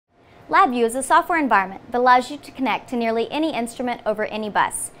LabVIEW is a software environment that allows you to connect to nearly any instrument over any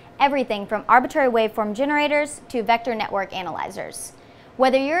bus, everything from arbitrary waveform generators to vector network analyzers.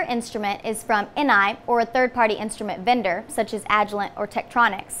 Whether your instrument is from NI or a third-party instrument vendor, such as IDNet or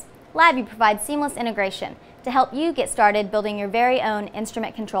Tektronix, LabVIEW provides seamless integration to help you get started building your very own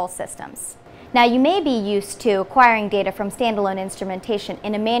instrument control systems. Now, you may be used to acquiring data from standalone instrumentation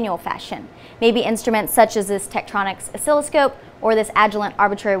in a manual fashion, maybe instruments such as this Tektronix oscilloscope or this IDNet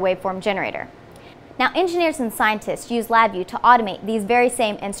arbitrary waveform generator. Now, engineers and scientists use LabVIEW to automate these very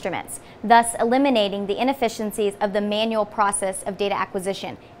same instruments, thus eliminating the inefficiencies of the manual process of data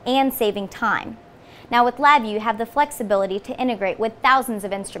acquisition and saving time. Now, with LabVIEW, you have the flexibility to integrate with thousands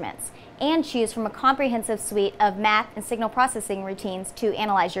of instruments and choose from a comprehensive suite of math and signal processing routines to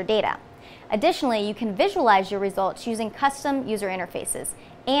analyze your data. Additionally, you can visualize your results using custom user interfaces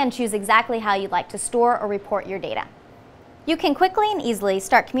and choose exactly how you'd like to store or report your data. You can quickly and easily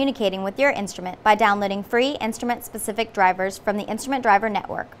start communicating with your instrument by downloading free instrument-specific drivers from the Instrument Driver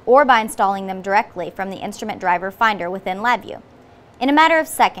Network or by installing them directly from the Instrument Driver Finder within LabVIEW. In a matter of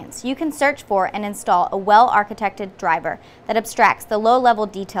seconds, you can search for and install a well-architected driver that abstracts the low-level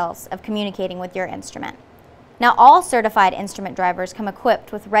details of communicating with your instrument. Now, all certified instrument drivers come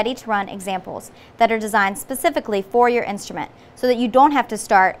equipped with ready-to-run examples that are designed specifically for your instrument so that you don't have to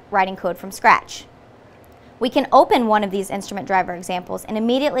start writing code from scratch. We can open one of these instrument driver examples and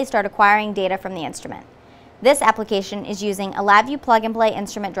immediately start acquiring data from the instrument. This application is using a LabVIEW plug-and-play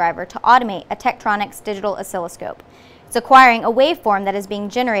instrument driver to automate a Tektronix digital oscilloscope. It's acquiring a waveform that is being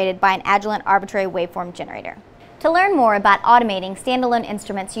generated by an IDNet arbitrary waveform generator. To learn more about automating standalone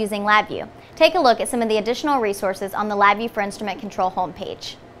instruments using LabVIEW, take a look at some of the additional resources on the LabVIEW for Instrument Control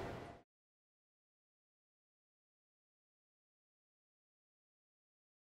homepage.